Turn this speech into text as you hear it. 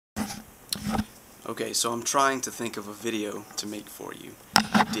Okay, so I'm trying to think of a video to make for you.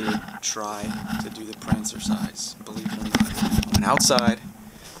 I did try to do the Prancercise, believe it or not. I went outside,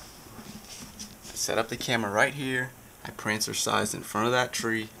 I set up the camera right here, I Prancercised in front of that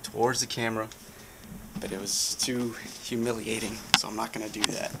tree, towards the camera, but it was too humiliating, so I'm not going to do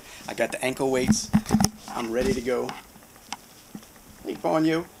that. I got the ankle weights, I'm ready to go. Leap on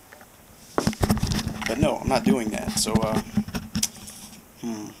you. But no, I'm not doing that, so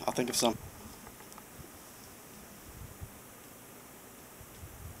I'll think of something.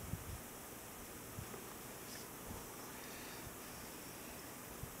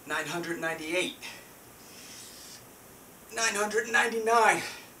 $998, $999,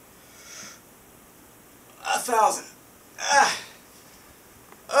 1,000.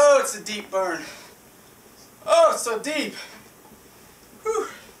 Oh, it's a deep burn. Oh, it's so deep. Whew.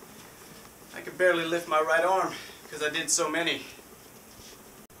 I could barely lift my right arm because I did so many.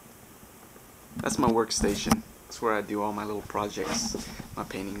 That's my workstation. That's where I do all my little projects, my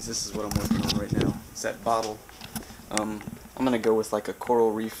paintings. This is what I'm working on right now. It's that bottle. I'm gonna go with like a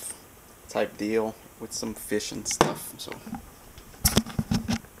coral reef type deal with some fish and stuff. So.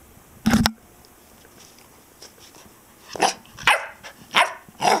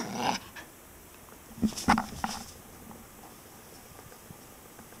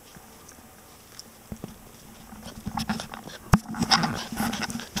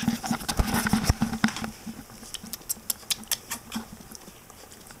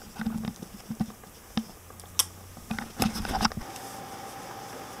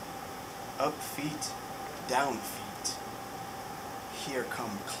 Up feet, down feet. Here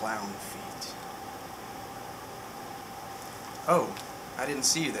come clown feet. Oh, I didn't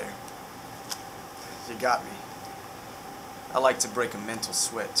see you there. You got me. I like to break a mental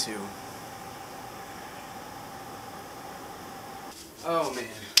sweat too. Oh man,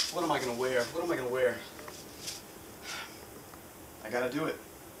 what am I gonna wear? What am I gonna wear? I gotta do it.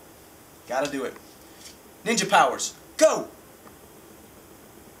 Gotta do it. Ninja powers, go!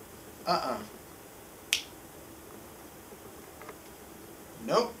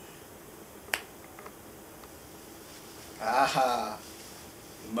 Nope. Aha.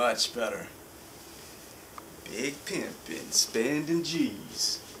 Much better. Big pimpin', spending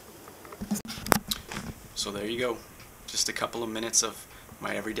G's. So there you go. Just a couple of minutes of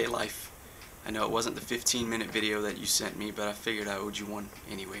my everyday life. I know it wasn't the 15-minute video that you sent me, but I figured I owed you one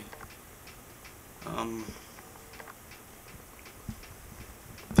anyway.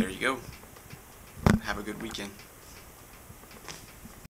 There you go. Have a good weekend.